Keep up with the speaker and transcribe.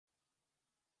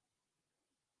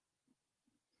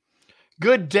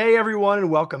Good day, everyone,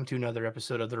 and welcome to another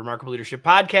episode of the Remarkable Leadership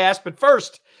Podcast. But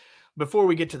first, before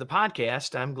we get to the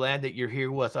podcast, I'm glad that you're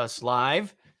here with us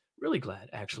live. Really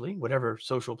glad, actually, whatever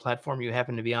social platform you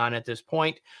happen to be on at this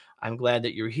point. I'm glad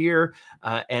that you're here.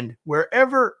 And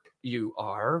wherever you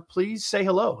are, please say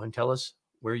hello and tell us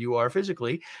where you are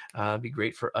physically. It'd be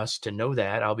great for us to know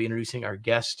that. I'll be introducing our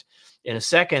guest in a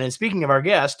second. And speaking of our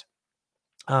guest,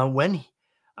 when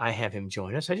I have him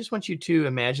join us, I just want you to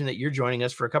imagine that you're joining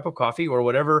us for a cup of coffee or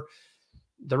whatever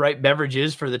the right beverage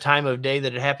is for the time of day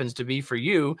that it happens to be for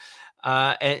you.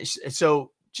 And so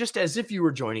just as if you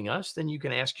were joining us, then you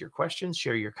can ask your questions,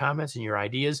 share your comments and your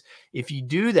ideas. If you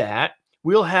do that,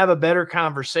 we'll have a better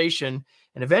conversation,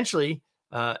 and eventually,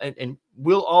 and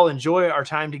we'll all enjoy our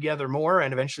time together more,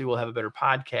 and eventually we'll have a better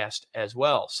podcast as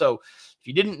well. So if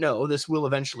you didn't know, this will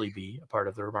eventually be a part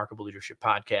of the Remarkable Leadership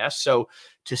Podcast. So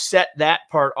to set that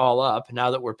part all up, now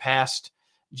that we're past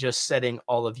just setting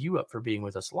all of you up for being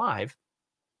with us live,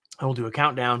 I will do a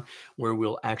countdown where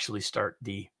we'll actually start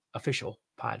the official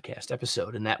podcast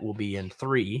episode, and that will be in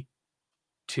 3,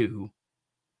 2,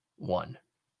 1.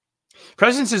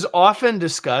 Presence is often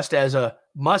discussed as a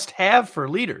must-have for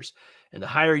leaders, and the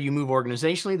higher you move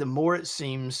organizationally, the more it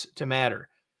seems to matter.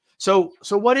 So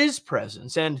what is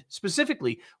presence? And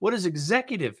specifically, what is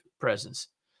executive presence?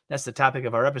 That's the topic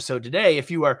of our episode today. If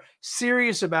you are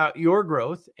serious about your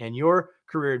growth and your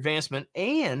career advancement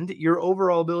and your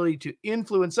overall ability to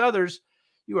influence others,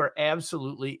 you are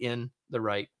absolutely in the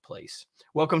right place.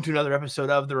 Welcome to another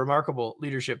episode of the Remarkable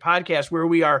Leadership Podcast, where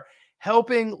we are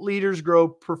helping leaders grow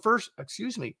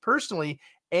personally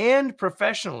and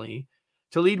professionally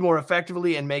to lead more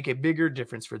effectively and make a bigger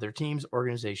difference for their teams,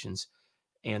 organizations,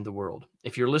 and the world.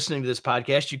 If you're listening to this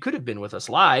podcast, you could have been with us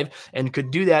live and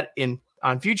could do that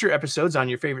on future episodes on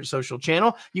your favorite social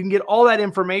channel. You can get all that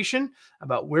information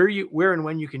about where and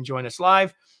when you can join us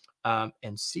live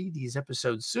and see these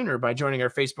episodes sooner by joining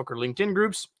our Facebook or LinkedIn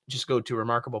groups. Just go to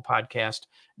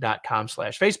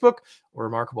remarkablepodcast.com/Facebook or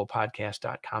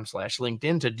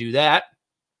remarkablepodcast.com/LinkedIn to do that.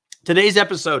 Today's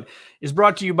episode is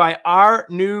brought to you by our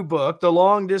new book, The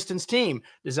Long Distance Team,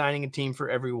 Designing a Team for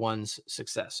Everyone's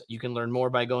Success. You can learn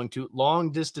more by going to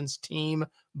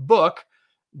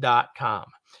longdistanceteambook.com.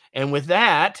 And with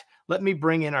that, let me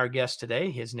bring in our guest today.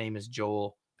 His name is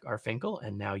Joel Garfinkle,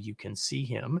 and now you can see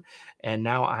him. And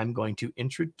now I'm going to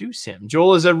introduce him.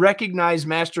 Joel is a recognized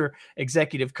master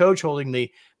executive coach holding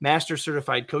the Master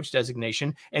Certified Coach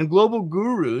designation, and Global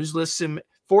Gurus lists him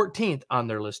 14th on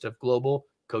their list of global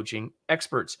coaching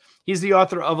experts. He's the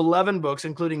author of 11 books,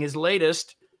 including his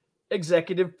latest,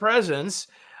 Executive Presence,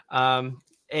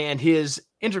 and his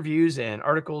interviews and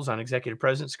articles on executive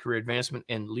presence, career advancement,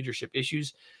 and leadership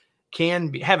issues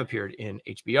have appeared in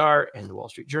HBR and the Wall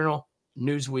Street Journal,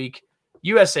 Newsweek,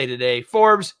 USA Today,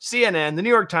 Forbes, CNN, the New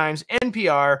York Times,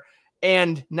 NPR,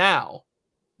 and now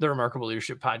the Remarkable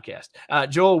Leadership Podcast.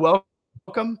 Joel,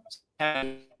 welcome.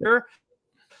 Sir.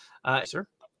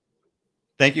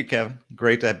 Thank you, Kevin.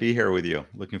 Great to be here with you.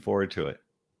 Looking forward to it.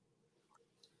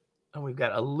 And we've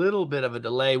got a little bit of a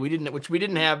delay. Which we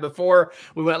didn't have before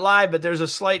we went live, but there's a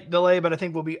slight delay, but I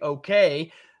think we'll be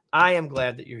okay. I am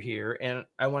glad that you're here, and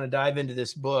I want to dive into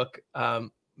this book.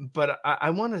 But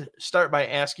I want to start by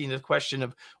asking the question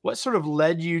of what sort of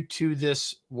led you to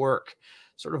this work,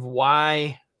 sort of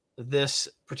why this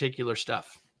particular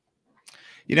stuff.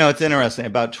 You know, it's interesting.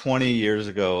 About 20 years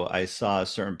ago, I saw a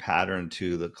certain pattern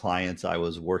to the clients I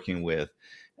was working with,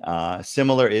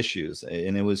 similar issues.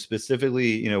 And it was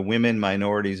specifically, women,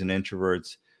 minorities, and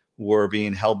introverts were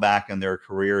being held back in their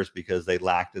careers because they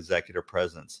lacked executive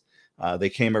presence. They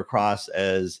came across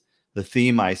as the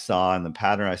theme I saw and the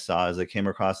pattern I saw as they came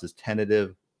across as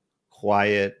tentative,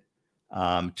 quiet,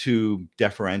 too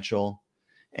deferential.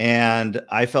 And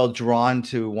I felt drawn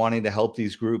to wanting to help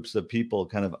these groups of people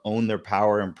kind of own their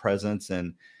power and presence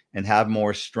and have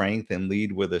more strength and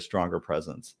lead with a stronger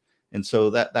presence. And so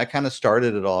that kind of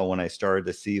started it all when I started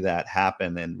to see that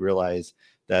happen and realize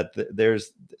that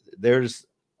there's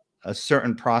a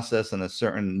certain process and a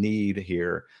certain need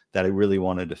here that I really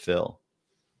wanted to fill.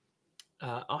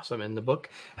 Awesome. And the book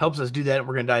helps us do that.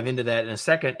 We're going to dive into that in a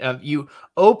second. You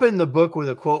open the book with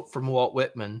a quote from Walt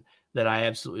Whitman that I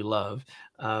absolutely love.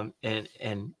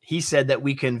 And he said that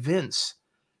we convince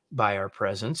by our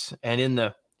presence. And in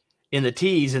the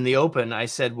tease, in the open, I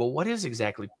said, well, what is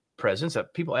exactly presence?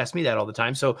 People ask me that all the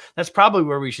time. So that's probably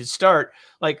where we should start.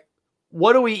 Like,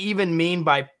 what do we even mean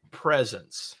by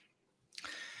presence?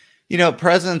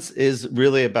 Presence is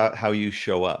really about how you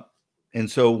show up. And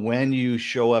so when you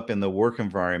show up in the work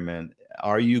environment,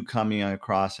 are you coming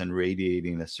across and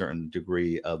radiating a certain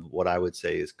degree of what I would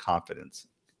say is confidence?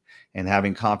 and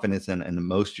having confidence in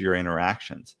most of your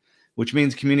interactions, which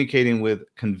means communicating with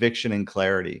conviction and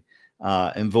clarity,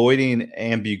 avoiding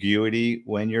ambiguity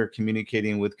when you're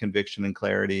communicating with conviction and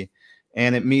clarity.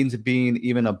 And it means being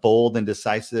even a bold and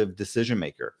decisive decision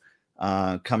maker,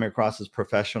 coming across as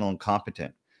professional and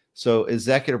competent. So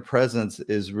executive presence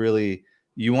is really,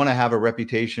 you want to have a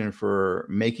reputation for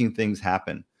making things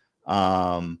happen.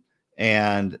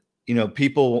 And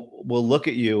people will look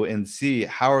at you and see,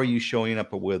 how are you showing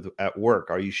up at work?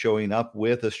 Are you showing up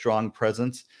with a strong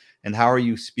presence? And how are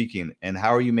you speaking? And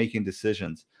how are you making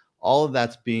decisions? All of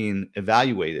that's being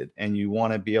evaluated. And you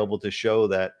want to be able to show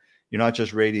that you're not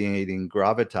just radiating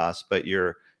gravitas, but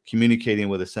you're communicating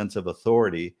with a sense of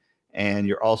authority, and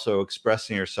you're also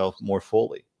expressing yourself more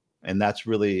fully. And that's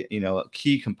really,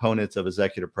 key components of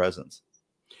executive presence.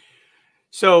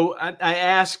 So I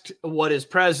asked what is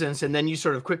presence, and then you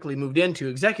sort of quickly moved into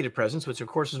executive presence, which of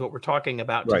course is what we're talking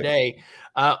about today.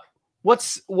 How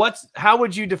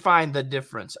would you define the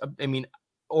difference? I mean,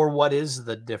 or what is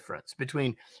the difference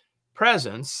between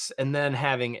presence and then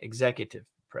having executive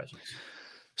presence?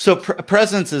 So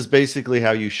presence is basically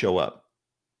how you show up.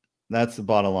 That's the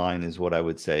bottom line, is what I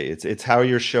would say. It's how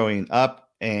you're showing up.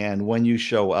 And when you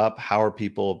show up, how are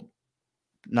people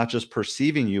not just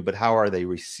perceiving you, but how are they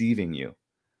receiving you?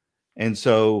 And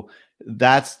so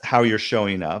that's how you're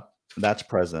showing up. That's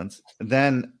presence.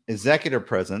 Then executive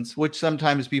presence, which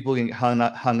sometimes people get hung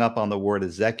up on the word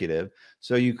executive.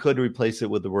 So you could replace it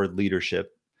with the word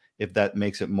leadership, if that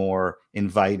makes it more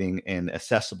inviting and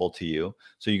accessible to you.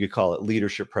 So you could call it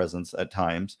leadership presence at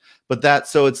times. But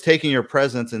so it's taking your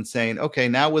presence and saying, okay,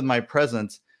 now with my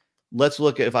presence, let's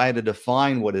look at, if I had to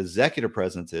define what executive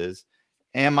presence is,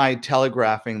 am I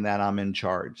telegraphing that I'm in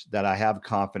charge, that I have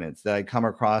confidence, that I come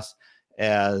across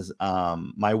as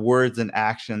my words and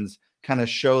actions kind of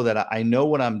show that I know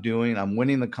what I'm doing, I'm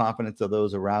winning the confidence of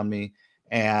those around me,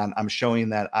 and I'm showing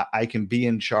that I can be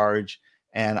in charge,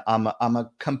 and I'm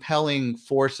a compelling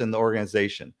force in the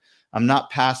organization. I'm not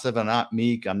passive, I'm not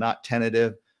meek, I'm not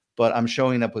tentative, but I'm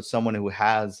showing up with someone who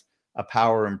has a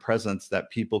power and presence that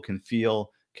people can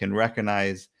feel, can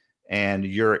recognize, and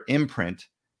your imprint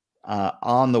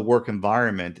on the work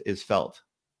environment is felt.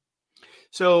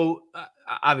 So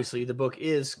obviously the book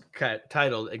is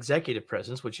titled Executive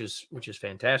Presence, which is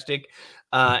fantastic.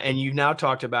 And you've now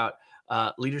talked about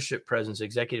leadership presence,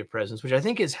 executive presence, which I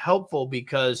think is helpful,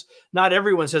 because not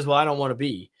everyone says, well, I don't want to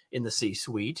be in the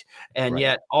C-suite. And Right.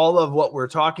 yet all of what we're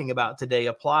talking about today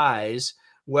applies,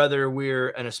 whether we're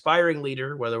an aspiring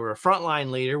leader, whether we're a frontline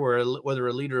leader, whether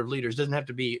a leader of leaders. Doesn't have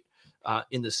to be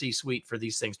in the C-suite for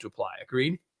these things to apply.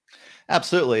 Agreed?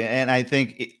 Absolutely. And I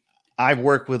think I've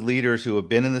worked with leaders who have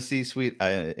been in the C-suite,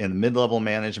 in mid-level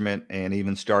management, and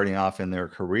even starting off in their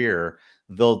career.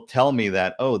 They'll tell me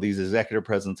that, oh, these executive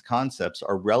presence concepts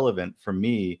are relevant for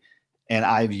me, and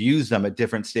I've used them at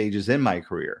different stages in my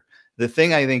career. The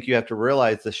thing I think you have to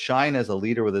realize to shine as a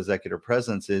leader with executive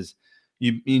presence is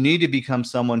you need to become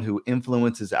someone who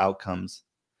influences outcomes,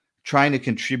 trying to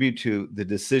contribute to the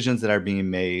decisions that are being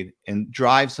made and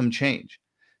drive some change.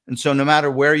 And so no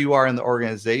matter where you are in the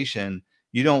organization,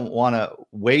 you don't want to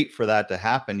wait for that to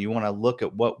happen. You want to look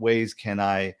at what ways can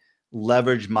I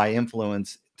leverage my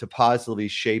influence to positively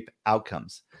shape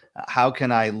outcomes. How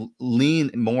can I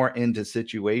lean more into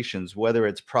situations, whether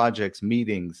it's projects,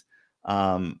 meetings,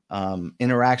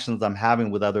 interactions I'm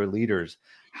having with other leaders?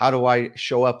 How do I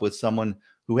show up with someone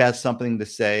who has something to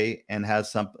say and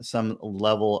has some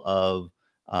level of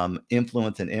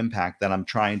influence and impact that I'm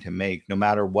trying to make, no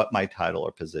matter what my title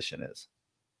or position is?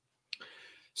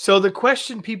 So the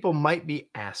question people might be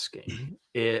asking,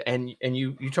 and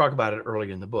you talk about it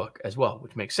early in the book as well,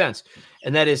 which makes sense,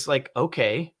 and that is like,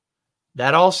 okay,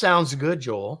 that all sounds good,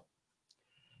 Joel.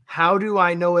 How do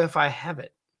I know if I have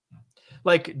it?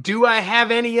 Like, do I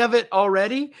have any of it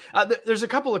already? There's a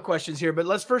couple of questions here, but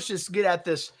let's first just get at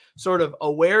this sort of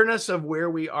awareness of where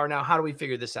we are now. How do we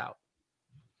figure this out?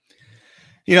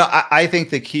 I think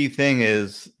the key thing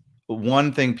is,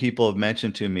 one thing people have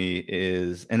mentioned to me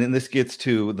is, and then this gets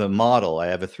to the model. I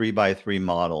have a 3x3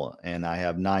 model, and I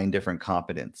have 9 different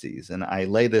competencies, and I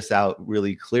lay this out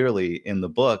really clearly in the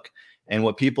book. And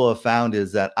what people have found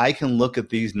is that I can look at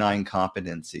these 9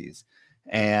 competencies,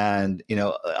 and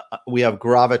we have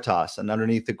gravitas, and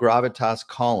underneath the gravitas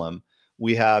column,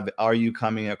 we have, are you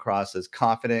coming across as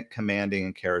confident, commanding,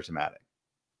 and charismatic?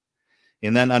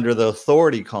 And then under the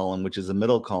authority column, which is the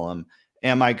middle column,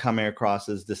 am I coming across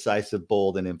as decisive,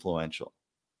 bold, and influential?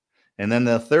 And then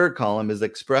the third column is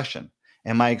expression.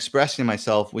 Am I expressing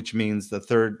myself, which means the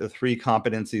 3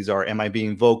 competencies are, am I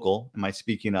being vocal? Am I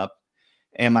speaking up?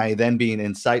 Am I then being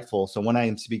insightful? So when I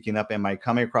am speaking up, am I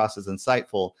coming across as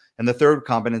insightful? And the third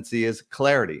competency is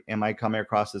clarity. Am I coming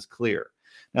across as clear?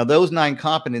 Now, those 9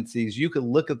 competencies, you could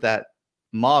look at that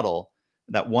model,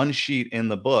 that one sheet in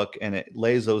the book, and it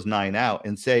lays those 9 out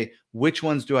and say, which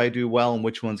ones do I do well and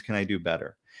which ones can I do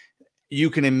better? You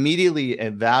can immediately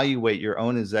evaluate your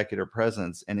own executive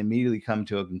presence and immediately come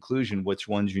to a conclusion which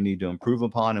ones you need to improve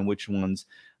upon and which ones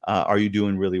are you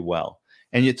doing really well.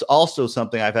 And it's also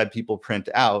something I've had people print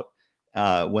out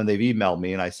when they've emailed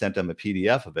me and I sent them a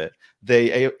PDF of it.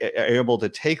 They are able to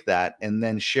take that and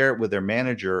then share it with their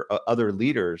manager, other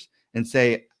leaders, and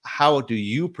say, how do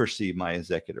you perceive my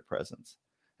executive presence?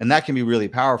 And that can be really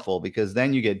powerful, because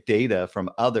then you get data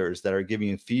from others that are giving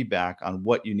you feedback on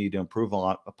what you need to improve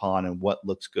upon and what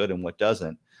looks good and what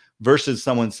doesn't, versus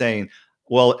someone saying,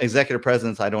 well, executive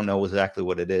presence, I don't know exactly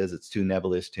what it is. It's too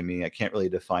nebulous to me. I can't really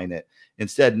define it.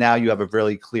 Instead, now you have a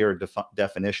really clear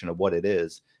definition of what it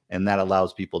is. And that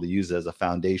allows people to use it as a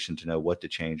foundation to know what to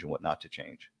change and what not to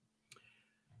change.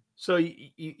 So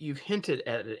you've hinted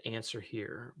at an answer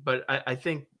here, but I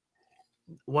think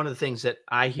one of the things that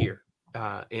I hear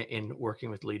in working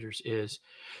with leaders is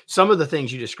some of the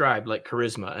things you described, like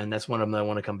charisma, and that's one of them I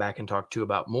want to come back and talk to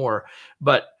about more.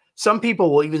 But some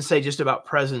people will even say just about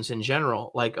presence in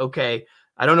general, like, okay,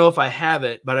 I don't know if I have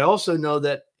it, but I also know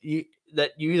that you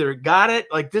either got it,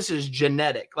 like this is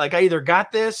genetic, like I either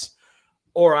got this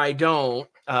or I don't.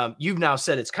 You've now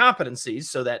said it's competencies,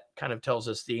 so that kind of tells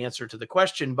us the answer to the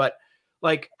question. But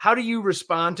like, how do you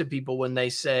respond to people when they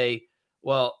say,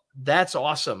 well, that's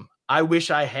awesome, I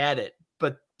wish I had it,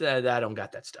 but I don't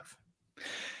got that stuff?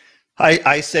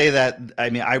 I say that, I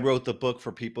mean, I wrote the book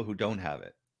for people who don't have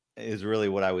it, is really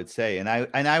what I would say. And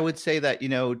I would say that, you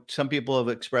know, some people have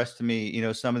expressed to me, you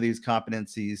know, some of these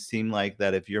competencies seem like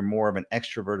that if you're more of an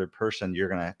extroverted person, you're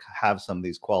going to have some of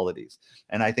these qualities.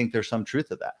 And I think there's some truth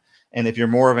to that. And if you're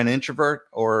more of an introvert,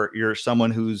 or you're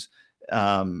someone who's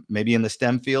maybe in the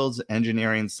STEM fields,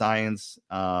 engineering, science,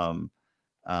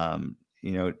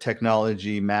 you know,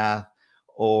 technology, math,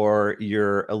 or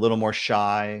you're a little more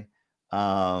shy,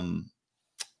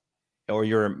 or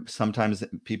you're sometimes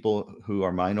people who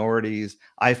are minorities,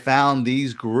 I found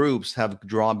these groups have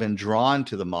been drawn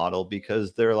to the model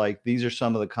because they're like, these are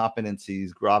some of the competencies,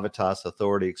 gravitas,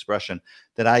 authority, expression,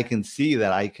 that I can see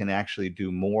that I can actually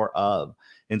do more of.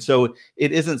 And so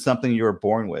it isn't something you're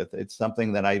born with. It's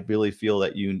something that I really feel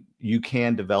that you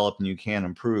can develop and you can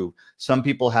improve. Some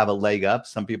people have a leg up.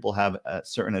 Some people have a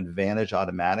certain advantage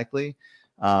automatically.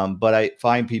 But I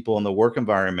find people in the work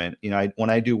environment, you know, when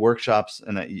I do workshops,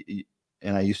 and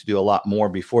I used to do a lot more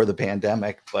before the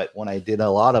pandemic, but when I did a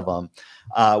lot of them,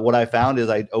 what I found is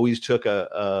I always took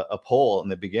a poll in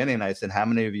the beginning. I said, how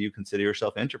many of you consider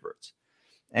yourself introverts?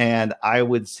 And I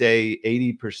would say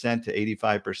 80% to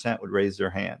 85% would raise their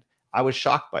hand. I was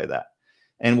shocked by that.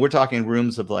 And we're talking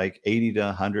rooms of like 80 to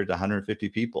 100 to 150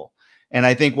 people. And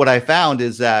I think what I found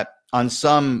is that on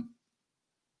some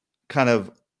kind of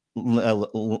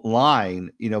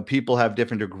line, you know, people have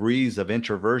different degrees of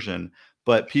introversion,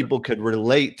 but people could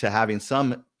relate to having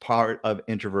some part of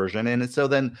introversion. And so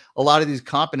then a lot of these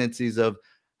competencies of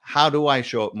how do I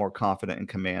show up more confident and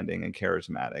commanding and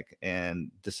charismatic and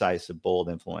decisive, bold,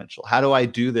 influential? How do I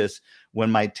do this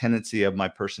when my tendency of my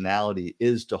personality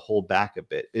is to hold back a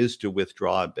bit, is to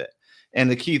withdraw a bit? And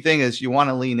the key thing is you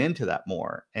want to lean into that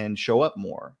more and show up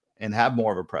more and have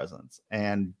more of a presence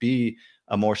and be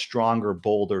a more stronger,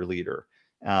 bolder leader.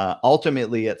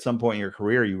 Ultimately, at some point in your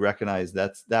career, you recognize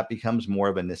that becomes more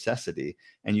of a necessity,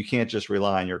 and you can't just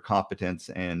rely on your competence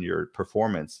and your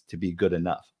performance to be good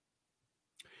enough.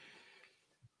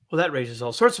 Well, that raises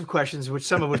all sorts of questions, which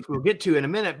some of which we'll get to in a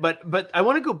minute. But I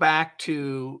want to go back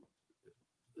to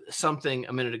something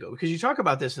a minute ago, because you talk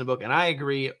about this in the book, and I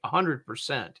agree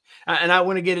 100%. And I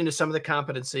want to get into some of the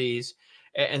competencies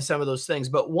and some of those things.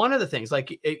 But one of the things,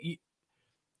 like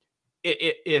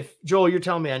if Joel, you're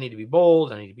telling me I need to be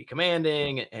bold, I need to be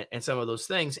commanding, and some of those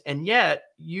things, and yet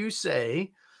you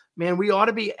say, man, we ought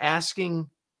to be asking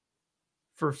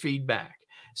for feedback.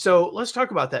 So let's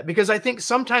talk about that, because I think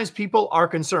sometimes people are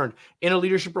concerned in a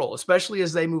leadership role, especially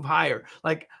as they move higher.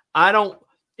 Like,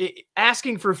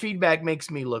 asking for feedback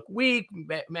makes me look weak.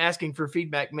 Asking for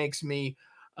feedback makes me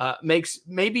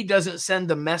maybe doesn't send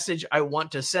the message I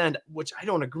want to send, which I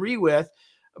don't agree with.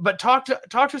 But talk to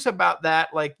us about that,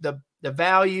 like the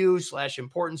value /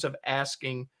 importance of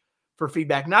asking for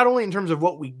feedback, not only in terms of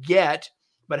what we get,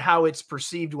 but how it's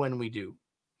perceived when we do.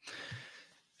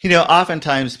 You know,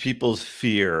 oftentimes people's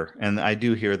fear, and I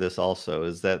do hear this also,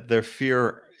 is that their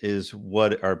fear is,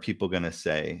 what are people going to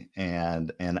say?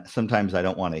 And sometimes I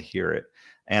don't want to hear it.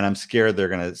 and I'm scared they're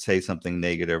going to say something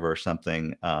negative or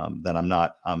something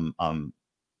that I'm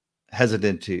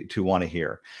hesitant to want to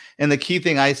hear. And the key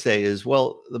thing I say is,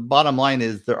 well, the bottom line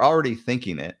is they're already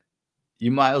thinking it.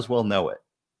 You might as well know it.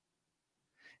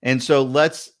 And so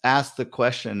let's ask the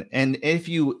question. And if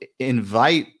you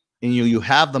invite and you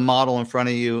have the model in front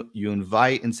of you, you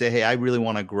invite and say, hey, I really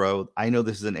want to grow. I know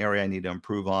this is an area I need to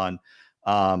improve on.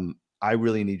 I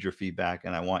really need your feedback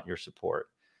and I want your support.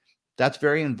 That's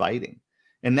very inviting.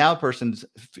 And now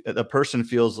the person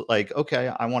feels like,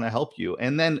 okay, I want to help you.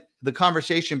 And then the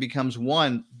conversation becomes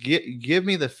one, give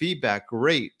me the feedback.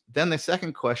 Great. Then the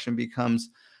second question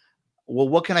becomes, well,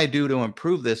 what can I do to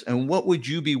improve this? And what would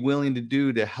you be willing to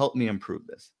do to help me improve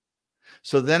this?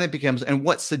 So then it becomes, and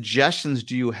what suggestions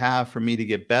do you have for me to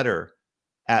get better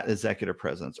at executive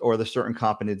presence or the certain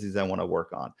competencies I want to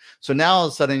work on? So now all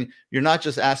of a sudden, you're not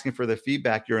just asking for the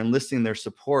feedback, you're enlisting their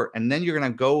support. And then you're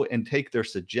going to go and take their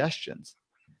suggestions,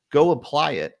 go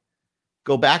apply it,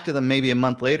 go back to them maybe a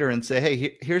month later and say,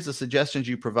 hey, here's the suggestions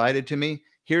you provided to me.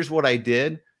 Here's what I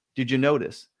did. Did you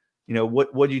notice? You know,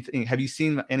 what do you think? Have you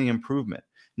seen any improvement?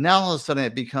 Now, all of a sudden,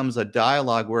 it becomes a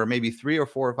dialogue where maybe 3 or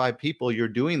 4 or 5 people you're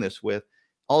doing this with,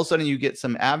 all of a sudden you get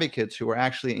some advocates who are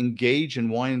actually engaged in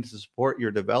wanting to support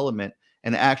your development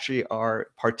and actually are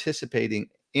participating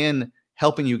in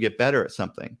helping you get better at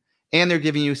something. And they're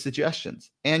giving you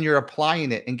suggestions and you're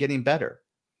applying it and getting better.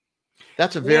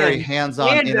 That's a very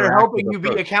hands-on, and they're helping you be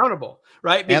accountable,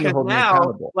 right? Because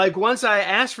now, like once I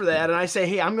ask for that and I say,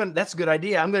 hey, that's a good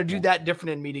idea. I'm going to do that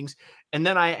different in meetings. And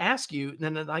then I ask you,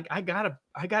 then like, I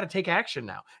gotta take action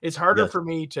now. It's harder for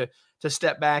me to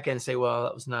step back and say, well,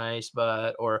 that was nice,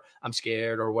 or I'm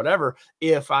scared or whatever.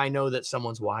 If I know that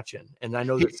someone's watching and I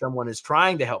know that someone is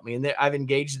trying to help me and I've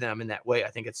engaged them in that way, I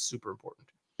think it's super important.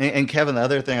 And Kevin, the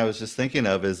other thing I was just thinking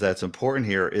of is that's important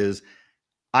here is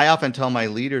I often tell my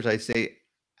leaders, I say,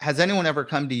 has anyone ever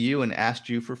come to you and asked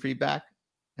you for feedback?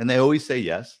 And they always say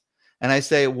yes. And I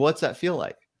say, what's that feel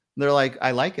like? And they're like,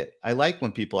 I like it. I like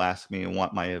when people ask me and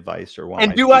want my advice or want.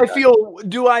 And do I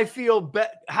feel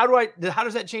how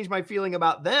does that change my feeling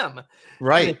about them?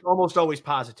 Right. And it's almost always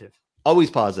positive.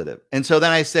 Always positive. And so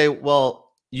then I say,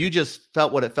 well, you just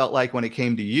felt what it felt like when it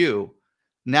came to you.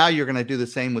 Now you're going to do the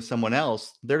same with someone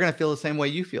else. They're going to feel the same way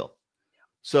you feel.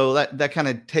 So that kind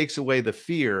of takes away the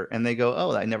fear and they go,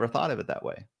 oh, I never thought of it that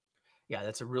way. Yeah,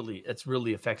 that's really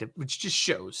effective, which just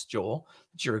shows, Joel,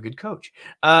 that you're a good coach.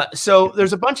 So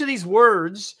there's a bunch of these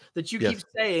words that you keep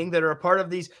saying that are a part of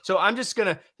these. So I'm just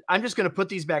gonna put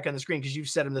these back on the screen because you've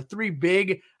said them. The 3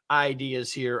 big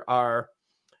ideas here are,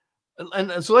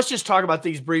 and so let's just talk about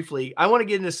these briefly. I want to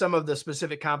get into some of the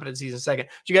specific competencies in a second.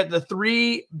 So you got the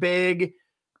 3 big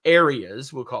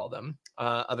areas, we'll call them,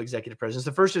 of executive presence.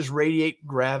 The first is radiate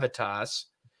gravitas.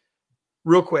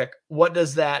 Real quick, what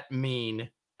does that mean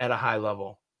at a high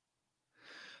level?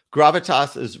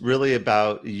 Gravitas is really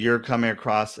about you're coming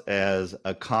across as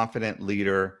a confident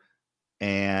leader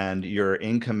and you're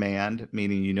in command,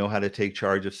 meaning you know how to take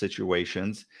charge of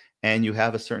situations and you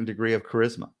have a certain degree of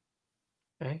charisma.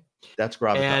 Okay. That's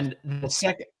gravitas.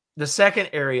 And the second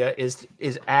area is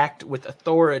act with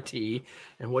authority.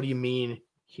 And what do you mean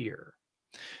here?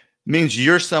 Means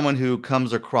you're someone who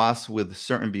comes across with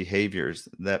certain behaviors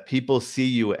that people see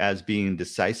you as being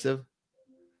decisive.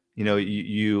 You know,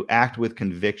 you act with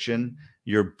conviction,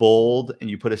 you're bold and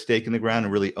you put a stake in the ground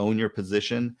and really own your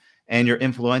position, and you're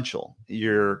influential.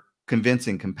 You're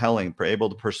convincing, compelling, able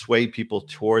to persuade people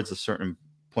towards a certain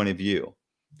point of view.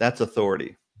 That's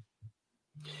authority.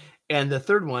 And the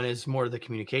third one is more of the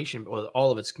communication, well,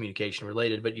 all of it's communication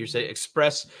related, but you say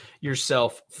express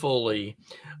yourself fully.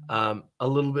 A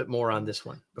little bit more on this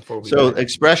one before we. So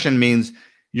expression means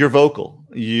you're vocal.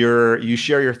 You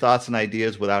share your thoughts and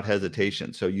ideas without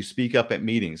hesitation. So you speak up at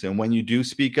meetings. And when you do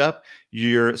speak up,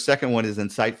 your second one is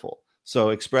insightful.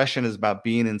 So expression is about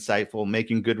being insightful,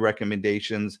 making good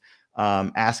recommendations,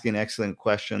 asking excellent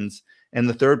questions. And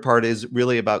the third part is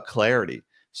really about clarity.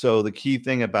 So the key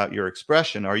thing about your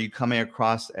expression, are you coming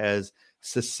across as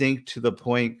succinct, to the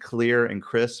point, clear, and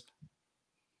crisp?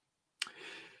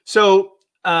 So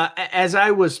as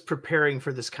I was preparing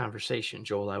for this conversation,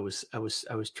 Joel, I was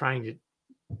trying to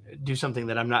do something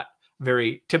that I'm not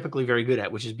typically very good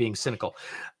at, which is being cynical.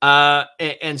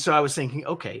 And so I was thinking,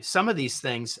 okay, some of these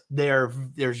things,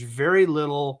 there's very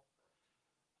little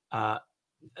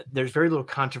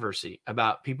controversy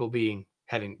about people being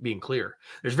clear.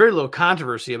 There's very little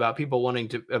controversy about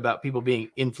people being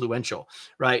influential,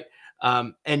 right?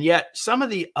 And yet some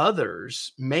of the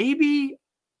others, maybe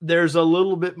there's a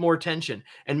little bit more tension,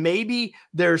 and maybe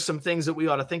there's some things that we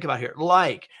ought to think about here.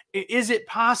 Like, is it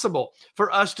possible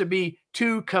for us to be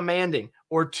too commanding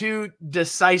or too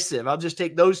decisive? I'll just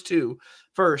take those two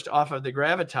first off of the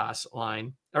gravitas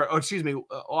line, or excuse me,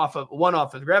 off of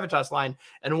the gravitas line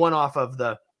and one off of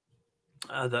the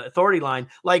authority line.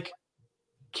 Like,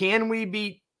 can we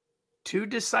be too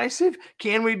decisive?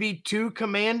 Can we be too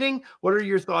commanding? What are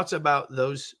your thoughts about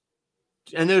those?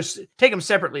 And those, take them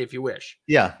separately if you wish.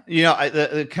 Yeah.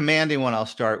 The commanding one I'll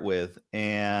start with.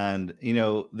 And,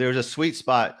 there's a sweet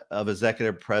spot of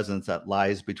executive presence that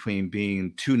lies between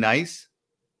being too nice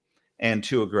and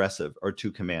too aggressive or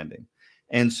too commanding.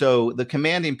 And so the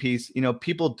commanding piece,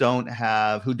 people who don't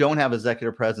have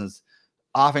executive presence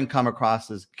often come across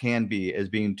as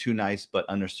being too nice, but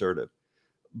unassertive.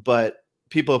 But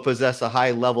people who possess a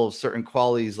high level of certain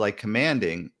qualities like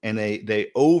commanding, and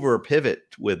they over pivot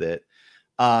with it,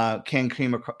 can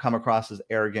come across as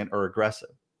arrogant or aggressive.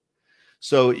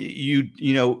 So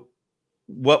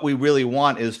what we really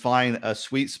want is find a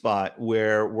sweet spot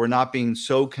where we're not being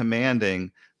so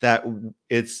commanding that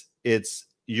it's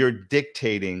you're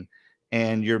dictating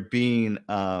and you're being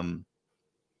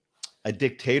a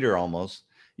dictator almost.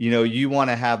 You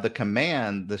want to have the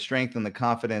command, the strength and the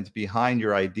confidence behind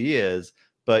your ideas,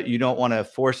 but you don't want to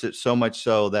force it so much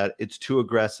so that it's too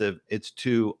aggressive, it's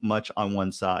too much on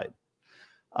one side.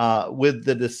 With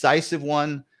the decisive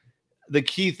one, the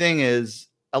key thing is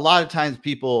a lot of times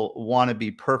people want to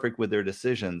be perfect with their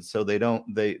decisions. So they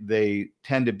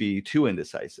tend to be too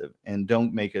indecisive and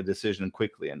don't make a decision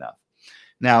quickly enough.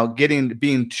 Now,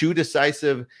 being too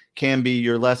decisive can be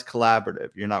you're less collaborative.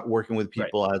 You're not working with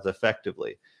people as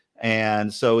effectively.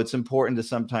 And so it's important to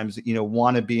sometimes,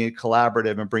 want to be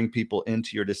collaborative and bring people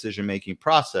into your decision-making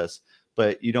process,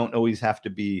 but you don't always have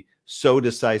to be so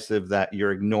decisive that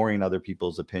you're ignoring other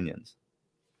people's opinions.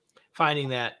 Finding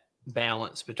that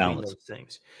balance between those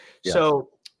things. Yes. So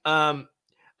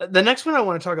the next one I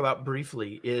want to talk about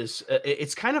briefly is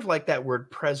it's kind of like that word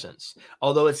presence,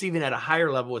 although it's even at a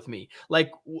higher level with me.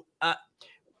 Like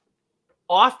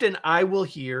often I will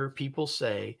hear people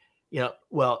say,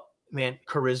 well, man,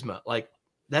 charisma, like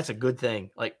that's a good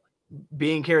thing. Like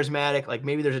being charismatic, like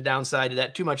maybe there's a downside to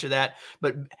that, too much of that,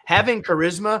 but having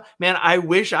charisma, man, I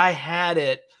wish I had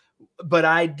it, but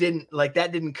I didn't. Like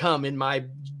that didn't come in my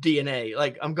DNA.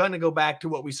 Like I'm going to go back to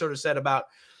what we sort of said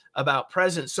about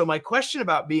presence. So my question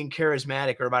about being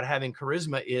charismatic or about having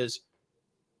charisma is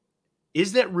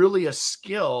that really a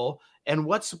skill? And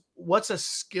what's a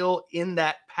skill in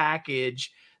that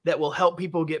package that will help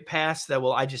people get past that?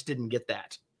 Well, I just didn't get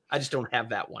that. I just don't have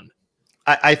that one.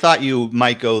 I thought you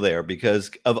might go there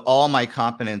because of all my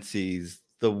competencies,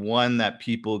 the one that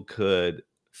people could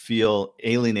feel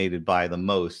alienated by the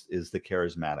most is the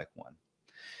charismatic one.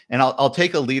 And I'll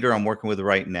take a leader I'm working with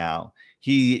right now.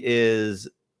 He is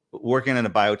working in a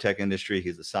biotech industry.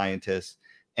 He's a scientist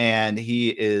and he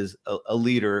is a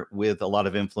leader with a lot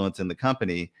of influence in the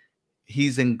company.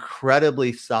 He's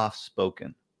incredibly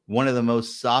soft-spoken, one of the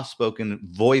most soft-spoken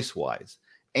voice-wise,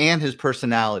 and his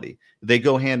personality. They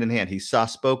go hand in hand. He's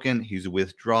soft-spoken. He's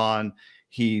withdrawn.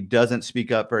 He doesn't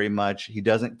speak up very much. He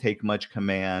doesn't take much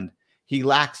command. He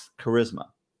lacks charisma.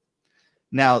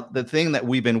 Now, the thing that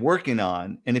we've been working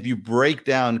on, and if you break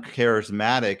down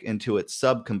charismatic into its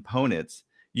subcomponents,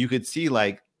 you could see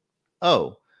like,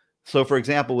 oh, so for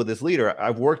example, with this leader,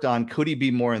 I've worked on, could he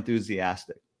be more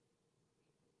enthusiastic?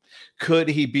 Could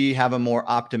he have a more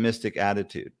optimistic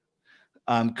attitude?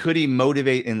 Could he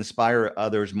motivate and inspire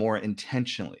others more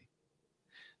intentionally?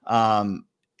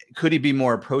 Could he be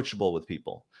more approachable with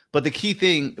people? But the key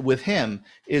thing with him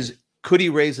is, could he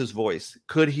raise his voice?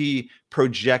 Could he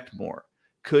project more?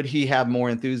 Could he have more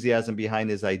enthusiasm behind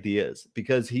his ideas?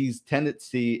 Because his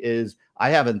tendency is, I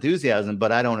have enthusiasm,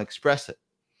 but I don't express it.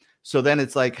 So then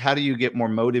it's like, how do you get more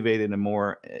motivated and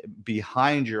more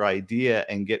behind your idea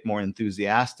and get more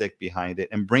enthusiastic behind it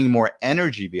and bring more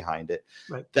energy behind it?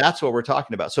 Right. That's what we're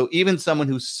talking about. So even someone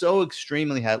who so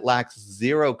extremely lacks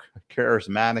zero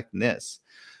charismaticness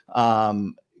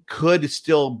could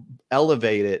still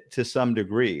elevate it to some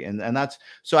degree. And that's,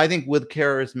 so I think with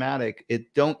charismatic,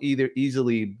 it don't either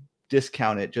easily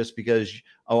discount it just because,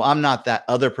 oh, I'm not that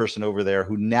other person over there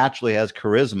who naturally has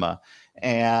charisma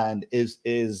and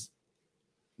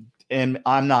and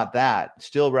I'm not that.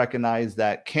 Still recognize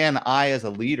that, can I as a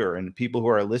leader, and people who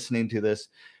are listening to this,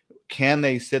 can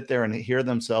they sit there and hear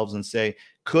themselves and say,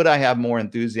 could I have more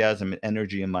enthusiasm and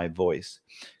energy in my voice?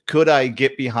 Could I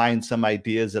get behind some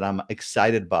ideas that I'm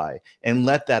excited by and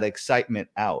let that excitement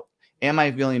out? Am I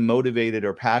feeling motivated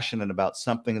or passionate about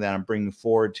something that I'm bringing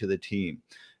forward to the team?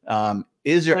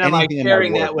 Is there anything am I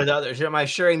sharing that with others? Am I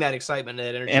sharing that excitement and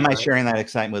that energy? Am I sharing that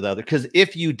excitement with others? Because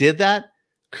if you did that,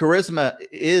 charisma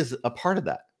is a part of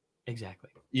that. Exactly.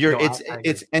 You're No, I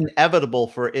it's agree. inevitable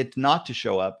for it not to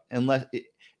show up unless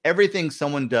everything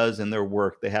someone does in their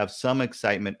work, they have some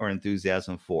excitement or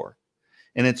enthusiasm for.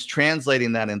 And it's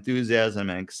translating that enthusiasm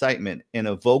and excitement in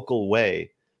a vocal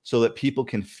way so that people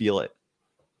can feel it.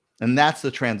 And that's the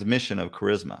transmission of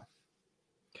charisma.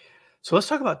 So let's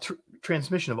talk about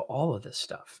transmission of all of this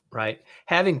stuff, right?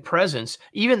 Having presence,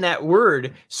 even that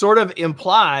word sort of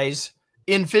implies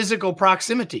in physical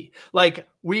proximity. Like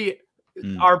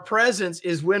Mm. our presence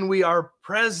is when we are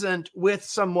present with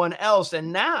someone else.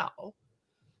 And now,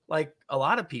 like a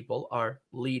lot of people are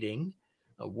leading,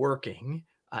 working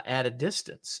at a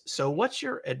distance. So, what's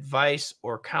your advice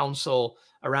or counsel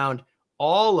around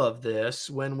all of this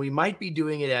when we might be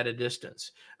doing it at a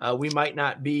distance? We might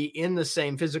not be in the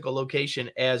same physical location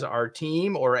as our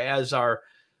team or as our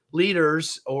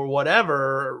leaders or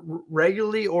whatever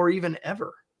regularly or even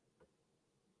ever.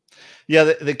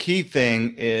 Yeah, the key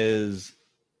thing is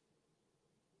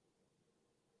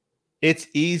it's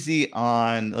easy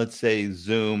on, let's say,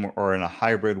 Zoom or in a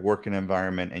hybrid working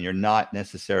environment, and you're not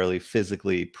necessarily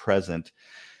physically present.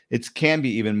 It can be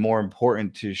even more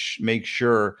important to make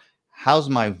sure, how's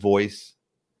my voice?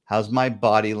 How's my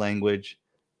body language?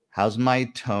 How's my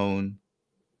tone?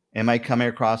 Am I coming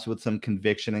across with some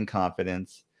conviction and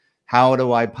confidence? How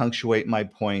do I punctuate my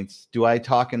points? Do I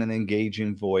talk in an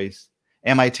engaging voice?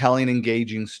 Am I telling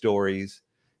engaging stories?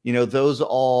 Those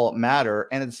all matter.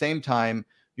 And at the same time,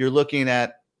 you're looking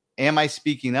at, am I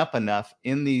speaking up enough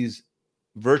in these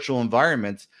virtual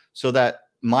environments so that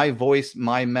my voice,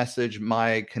 my message,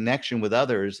 my connection with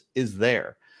others is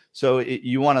there? So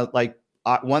you want to,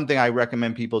 one thing I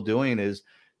recommend people doing is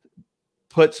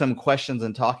put some questions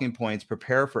and talking points,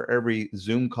 prepare for every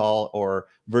Zoom call or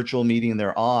virtual meeting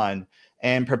they're on,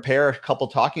 and prepare a couple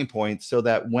talking points so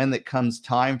that when it comes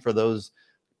time for those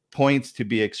points to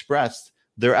be expressed,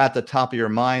 they're at the top of your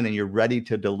mind and you're ready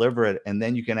to deliver it. And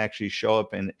then you can actually show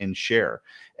up and share.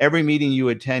 Every meeting you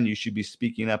attend, you should be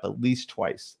speaking up at least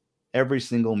twice, every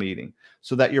single meeting,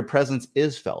 so that your presence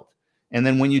is felt. And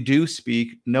then when you do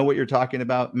speak, know what you're talking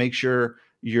about. Make sure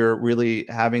you're really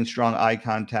having strong eye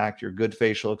contact, your good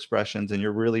facial expressions, and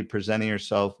you're really presenting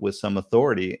yourself with some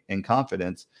authority and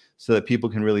confidence so that people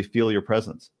can really feel your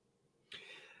presence.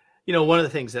 One of the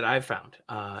things that I've found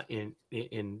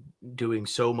in doing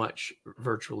so much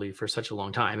virtually for such a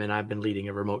long time, and I've been leading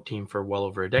a remote team for well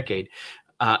over a decade,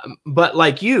 but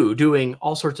like you, doing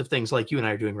all sorts of things like you and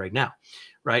I are doing right now,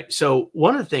 right? So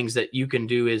one of the things that you can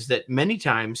do is that many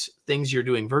times things you're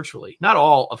doing virtually, not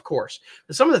all, of course,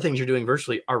 but some of the things you're doing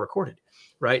virtually are recorded,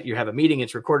 right? You have a meeting,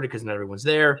 it's recorded because not everyone's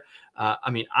there.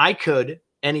 I could,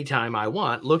 anytime I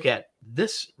want, look at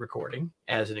this recording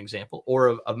as an example,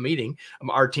 or a meeting,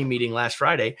 our team meeting last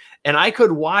Friday, and I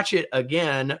could watch it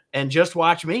again and just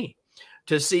watch me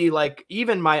to see, like,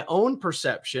 even my own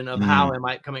perception of how am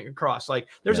I coming across. Like,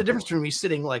 there's a difference between me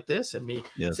sitting like this and me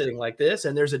sitting like this,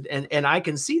 and there's and I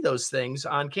can see those things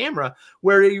on camera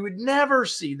where you would never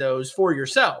see those for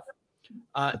yourself.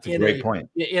 That's a great point.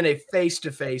 In a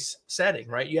face-to-face setting,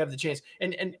 right? You have the chance,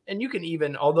 and you can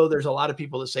even, although there's a lot of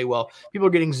people that say, well, people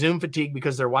are getting Zoom fatigue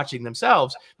because they're watching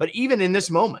themselves, but even in this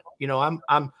moment,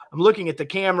 I'm looking at the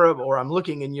camera, or I'm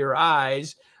looking in your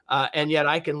eyes, and yet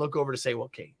I can look over to say, well,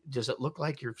 okay, does it look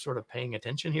like you're sort of paying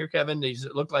attention here, Kevin? Does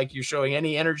it look like you're showing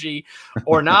any energy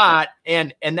or not?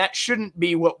 And that shouldn't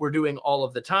be what we're doing all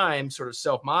of the time, sort of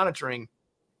self-monitoring,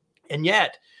 and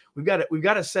yet we've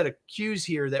got a set of cues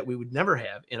here that we would never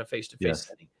have in a face-to-face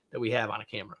setting that we have on a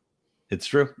camera. It's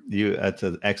true. That's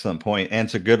an excellent point. And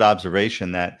it's a good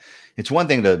observation that it's one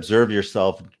thing to observe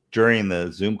yourself during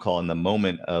the Zoom call in the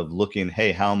moment of looking,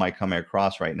 hey, how am I coming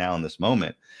across right now in this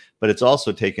moment? But it's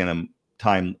also taking a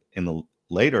time in the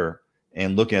later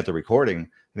and looking at the recording.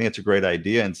 I think it's a great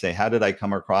idea, and say, how did I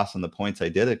come across in the points I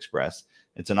did express?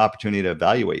 It's an opportunity to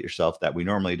evaluate yourself that we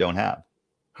normally don't have.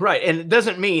 Right. And it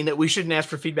doesn't mean that we shouldn't ask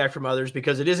for feedback from others,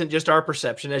 because it isn't just our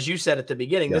perception. As you said at the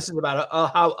beginning, this is about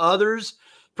how others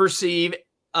perceive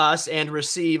us and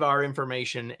receive our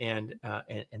information and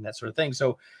that sort of thing.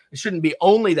 So it shouldn't be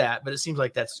only that, but it seems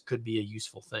like that could be a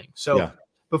useful thing. So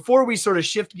before we sort of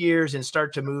shift gears and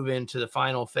start to move into the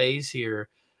final phase here,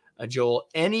 Joel,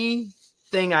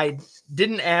 anything I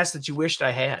didn't ask that you wished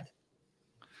I had?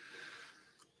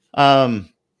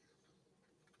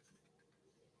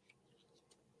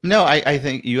 No, I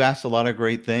think you asked a lot of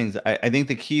great things. I think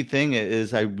the key thing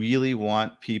is I really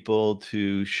want people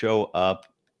to show up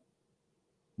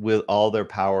with all their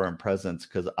power and presence,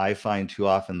 because I find too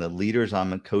often the leaders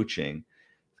I'm coaching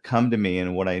come to me,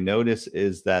 and what I notice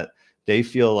is that they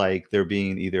feel like they're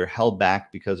being either held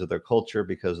back because of their culture,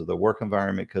 because of their work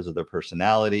environment, because of their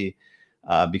personality,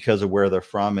 because of where they're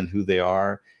from and who they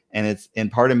are. And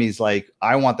part of me is like,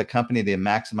 I want the company to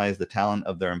maximize the talent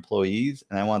of their employees,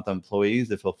 and I want the employees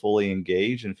to feel fully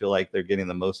engaged and feel like they're getting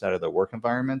the most out of their work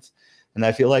environments. And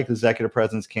I feel like executive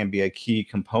presence can be a key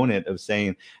component of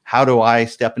saying, how do I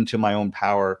step into my own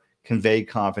power, convey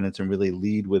confidence, and really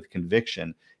lead with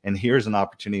conviction? And here's an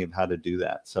opportunity of how to do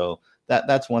that. So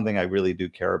that's one thing I really do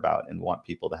care about and want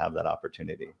people to have that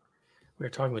opportunity. We're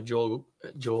talking with Joel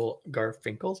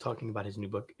Garfinkle, talking about his new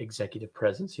book, Executive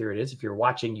Presence. Here it is. If you're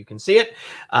watching, you can see it.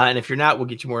 And if you're not, we'll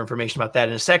get you more information about that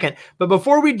in a second. But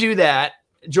before we do that,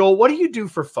 Joel, what do you do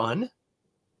for fun?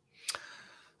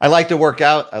 I like to work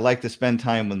out. I like to spend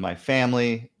time with my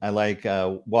family. I like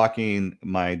walking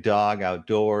my dog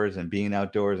outdoors and being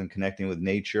outdoors and connecting with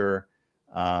nature.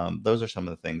 Those are some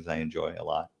of the things I enjoy a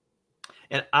lot.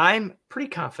 And I'm pretty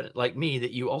confident, like me,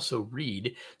 that you also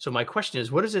read. So my question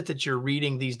is, what is it that you're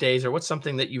reading these days, or what's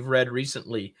something that you've read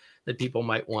recently that people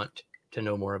might want to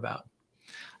know more about?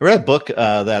 I read a book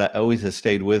that always has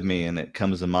stayed with me, and it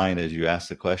comes to mind as you ask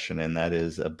the question, and that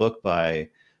is a book by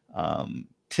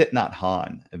Thich Nhat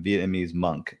Hanh, a Vietnamese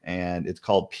monk, and it's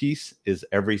called Peace is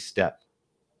Every Step.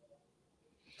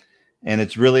 And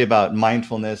it's really about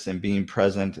mindfulness and being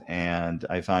present. And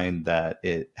I find that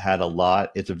it had a lot.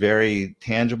 It's a very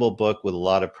tangible book with a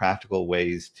lot of practical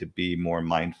ways to be more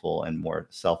mindful and more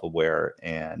self-aware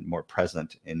and more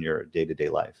present in your day-to-day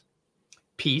life.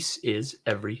 Peace is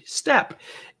every step.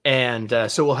 And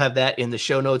so we'll have that in the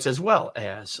show notes, as well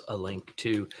as a link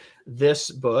to this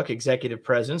book, Executive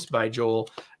Presence by Joel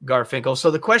Garfinkle.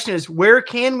 So the question is, where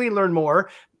can we learn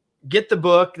more? Get the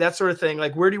book, that sort of thing.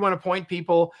 Like, where do you want to point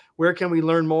people? Where can we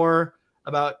learn more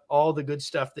about all the good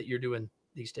stuff that you're doing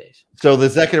these days? So the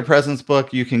Executive Presence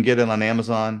book, you can get it on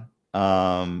Amazon.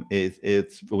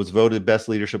 It was voted best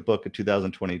leadership book of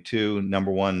 2022,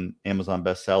 #1 Amazon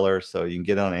bestseller. So you can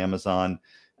get it on Amazon.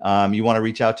 You want to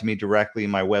reach out to me directly.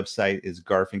 My website is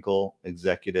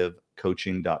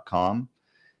garfinkleexecutivecoaching.com.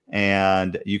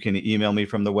 And you can email me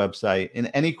from the website. And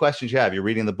any questions you have, you're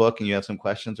reading the book and you have some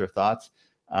questions or thoughts,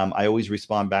 I always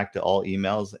respond back to all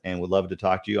emails and would love to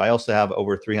talk to you. I also have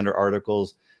over 300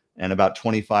 articles and about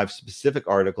 25 specific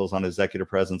articles on executive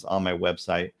presence on my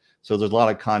website. So there's a lot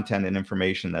of content and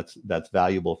information that's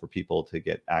valuable for people to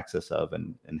get access of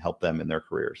and help them in their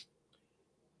careers.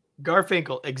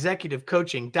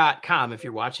 GarfinkleExecutiveCoaching.com. If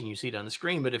you're watching, you see it on the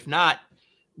screen, but if not,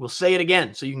 we'll say it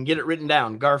again so you can get it written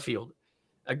down.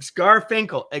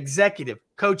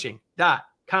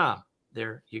 GarfinkleExecutiveCoaching.com.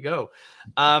 There you go.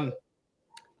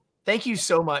 Thank you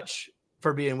so much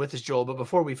for being with us, Joel. But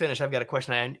before we finish, I've got a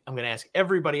question I'm going to ask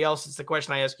everybody else. It's the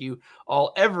question I ask you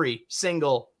all every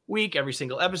single week, every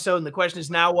single episode. And the question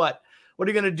is, now what? What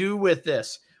are you going to do with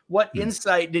this? What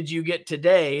insight did you get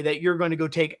today that you're going to go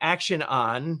take action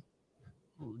on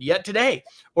yet today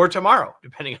or tomorrow,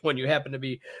 depending on when you happen to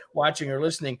be watching or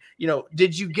listening? You know,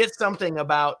 did you get something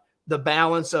about the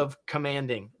balance of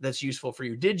commanding that's useful for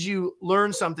you? Did you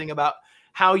learn something about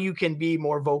how you can be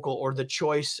more vocal, or the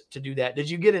choice to do that? Did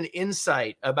you get an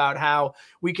insight about how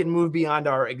we can move beyond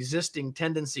our existing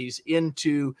tendencies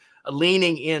into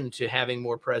leaning into having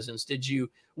more presence?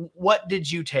 What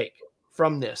did you take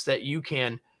from this that you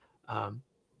can that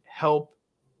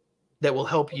will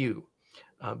help you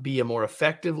be a more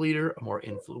effective leader, a more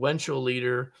influential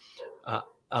leader,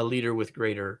 a leader with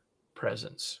greater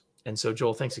presence? And so,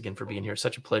 Joel, thanks again for being here.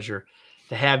 Such a pleasure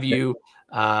to have you.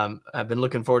 I've been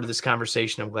looking forward to this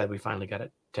conversation. I'm glad we finally got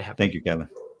it to happen. Thank you, Kevin.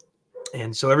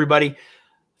 And so, everybody,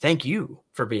 thank you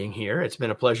for being here. It's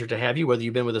been a pleasure to have you, whether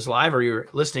you've been with us live or you're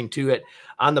listening to it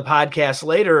on the podcast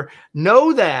later.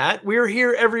 Know that we're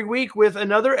here every week with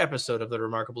another episode of the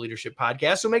Remarkable Leadership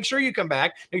Podcast. So make sure you come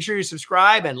back. Make sure you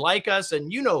subscribe and like us.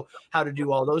 And you know how to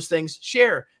do all those things.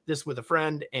 Share this with a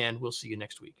friend, and we'll see you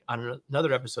next week on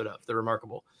another episode of the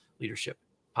Remarkable Leadership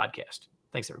Podcast.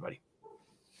 Thanks, everybody.